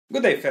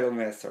Good day, fellow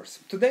investors.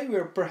 Today we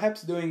are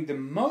perhaps doing the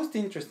most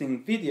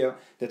interesting video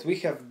that we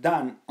have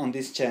done on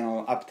this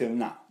channel up till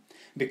now,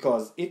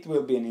 because it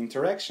will be an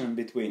interaction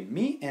between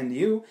me and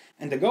you,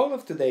 and the goal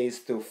of today is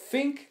to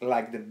think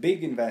like the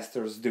big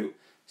investors do.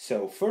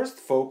 So first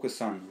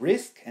focus on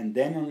risk and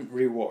then on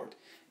reward.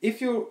 If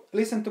you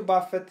listen to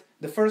Buffett,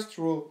 the first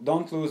rule,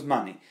 don't lose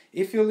money.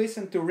 If you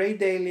listen to Ray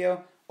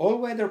Dalio,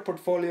 all-weather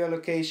portfolio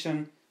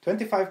allocation,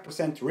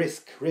 25%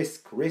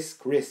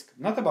 risk.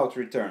 Not about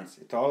returns,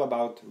 it's all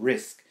about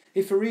risk.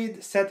 If you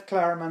read Seth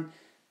Klarman,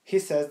 he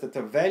says that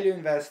a value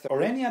investor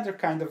or any other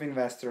kind of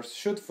investors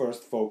should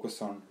first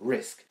focus on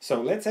risk. So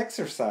let's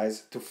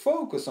exercise to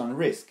focus on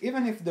risk.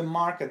 Even if the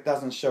market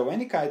doesn't show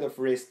any kind of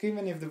risk,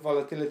 even if the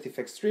volatility is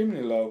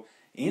extremely low,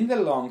 in the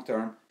long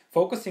term,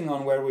 focusing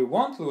on where we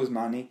won't lose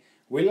money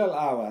will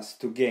allow us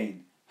to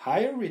gain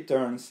higher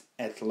returns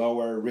at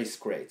lower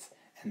risk rates.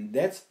 And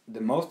that's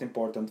the most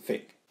important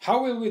thing.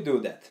 How will we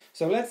do that?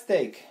 So let's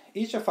take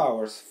each of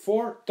our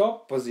 4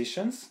 top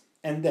positions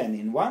and then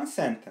in one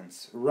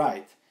sentence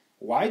write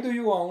why do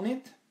you own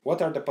it,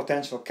 what are the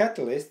potential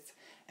catalysts,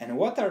 and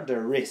what are the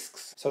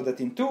risks, so that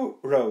in 2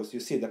 rows you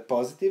see the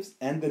positives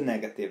and the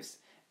negatives.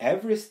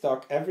 Every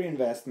stock, every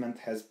investment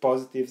has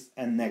positives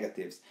and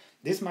negatives.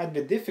 This might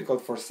be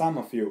difficult for some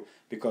of you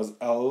because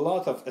a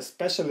lot of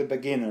especially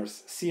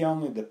beginners see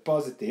only the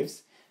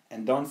positives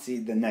and don't see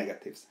the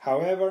negatives.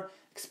 However,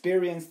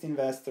 experienced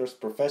investors,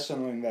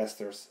 professional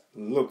investors,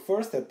 look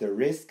first at the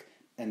risk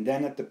and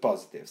then at the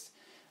positives.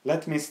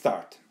 Let me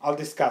start. I'll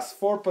discuss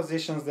 4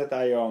 positions that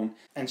I own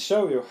and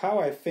show you how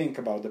I think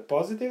about the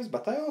positives,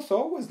 but I also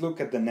always look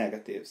at the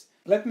negatives.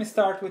 Let me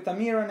start with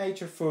Amira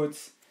Nature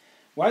Foods.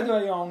 Why do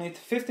I own it?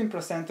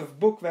 15% of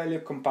book value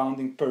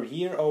compounding per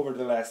year over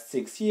the last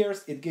 6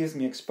 years. It gives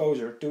me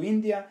exposure to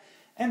India,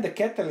 and the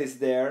catalyst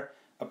there,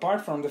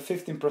 apart from the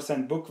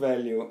 15% book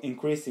value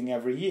increasing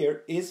every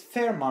year, is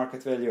fair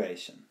market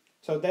valuation.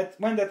 So that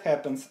when that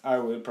happens, I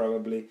will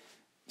probably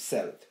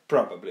sell it.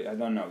 Probably, I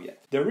don't know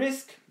yet. The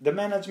risk, the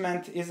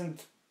management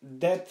isn't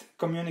that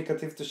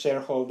communicative to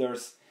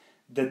shareholders.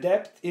 The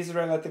debt is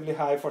relatively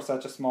high for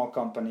such a small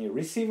company.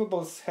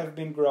 Receivables have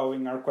been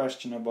growing, are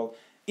questionable.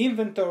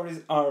 Inventories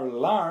are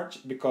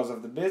large because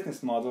of the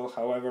business model.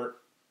 However,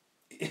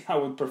 I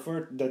would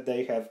prefer that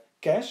they have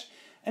cash.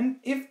 And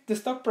if the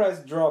stock price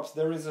drops,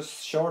 there is a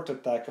short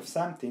attack of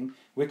something,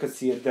 we could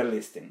see a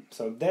delisting.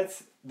 So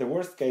that's the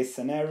worst case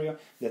scenario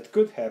that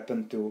could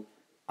happen to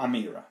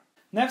Amira.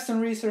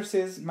 Nevsun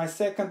Resources, my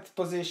second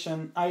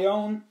position. I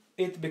own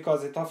it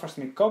because it offers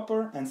me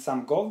copper and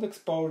some gold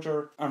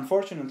exposure.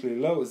 Unfortunately,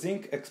 low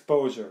zinc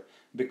exposure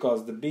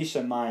because the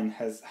Bisha mine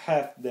has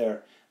half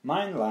their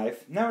mine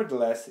life.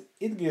 Nevertheless,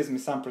 it gives me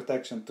some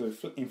protection to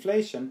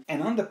inflation.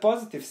 And on the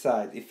positive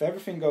side, if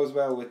everything goes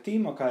well with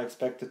Timok, I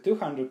expect a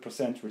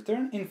 200%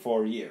 return in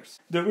 4 years.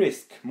 The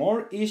risk,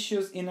 more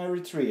issues in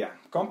Eritrea.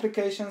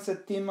 Complications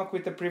at Timok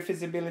with the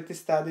pre-feasibility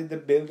study, the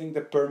building,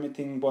 the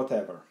permitting,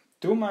 whatever.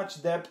 Too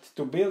much debt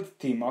to build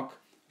Timok.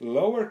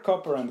 Lower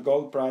copper and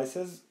gold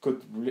prices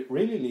could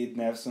really lead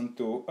Nevsun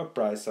to a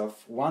price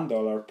of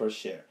 $1 per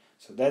share.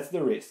 So that's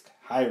the risk,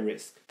 high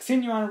risk.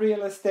 Xinyuan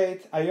Real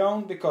Estate I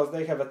own because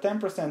they have a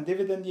 10%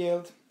 dividend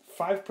yield,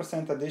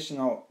 5%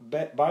 additional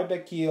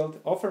buyback yield,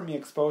 offer me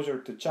exposure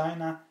to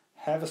China,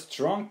 have a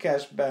strong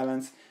cash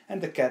balance,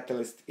 and the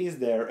catalyst is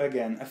there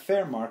again, a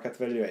fair market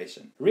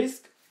valuation.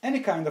 Risk, any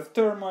kind of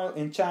turmoil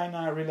in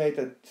China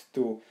related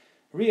to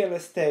real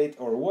estate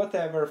or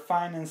whatever,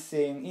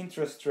 financing,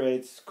 interest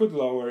rates could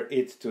lower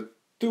it to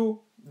 2.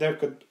 There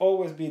could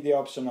always be the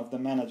option of the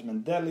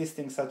management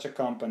delisting such a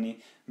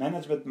company,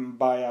 management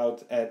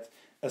buyout at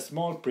a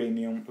small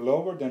premium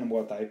lower than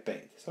what I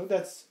paid. So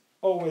that's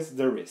always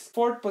the risk.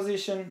 4th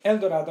position,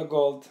 Eldorado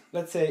Gold.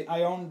 Let's say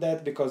I own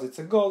that because it's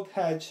a gold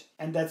hedge,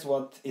 and that's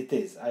what it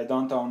is. I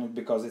don't own it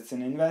because it's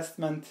an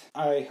investment.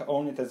 I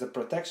own it as a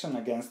protection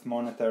against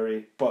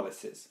monetary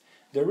policies.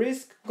 The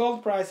risk,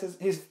 gold prices.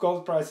 If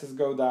gold prices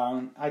go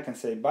down, I can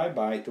say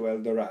bye-bye to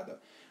Eldorado.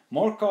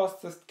 More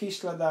costs at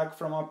Kishladag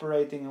from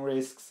operating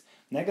risks,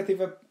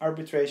 negative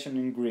arbitration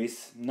in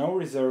Greece, no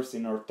reserves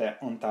in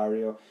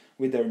Ontario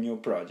with their new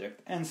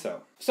project, and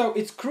so. So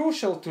it's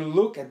crucial to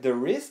look at the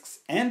risks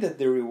and at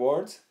the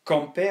rewards,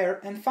 compare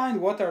and find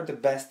what are the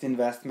best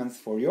investments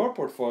for your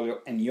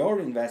portfolio and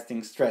your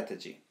investing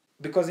strategy.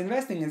 Because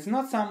investing is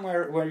not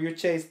somewhere where you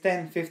chase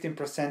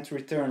 10-15%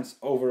 returns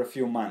over a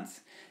few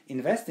months.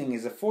 Investing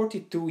is a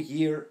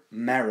 42-year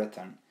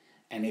marathon,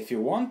 and if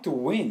you want to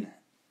win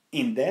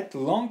in that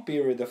long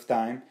period of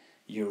time,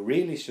 you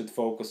really should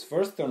focus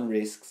first on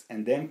risks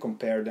and then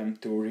compare them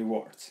to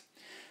rewards.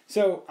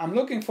 So I'm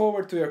looking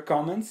forward to your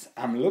comments,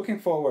 I'm looking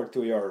forward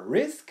to your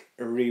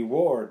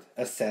risk-reward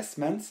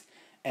assessments,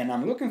 and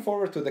I'm looking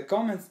forward to the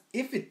comments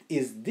if it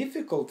is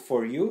difficult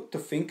for you to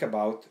think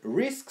about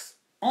risks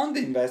on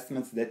the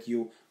investments that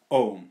you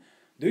own.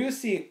 Do you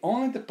see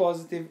only the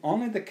positive,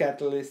 only the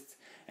catalysts,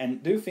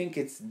 and do you think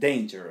it's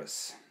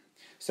dangerous?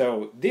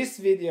 So this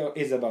video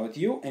is about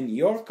you and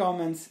your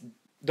comments.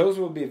 Those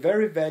will be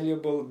very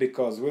valuable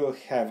because we'll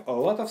have a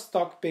lot of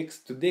stock picks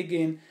to dig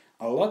in.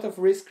 a lot of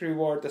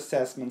risk-reward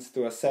assessments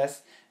to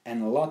assess,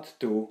 and a lot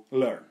to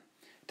learn.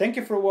 Thank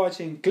you for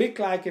watching, click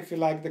like if you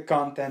like the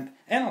content,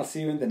 and I'll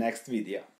see you in the next video.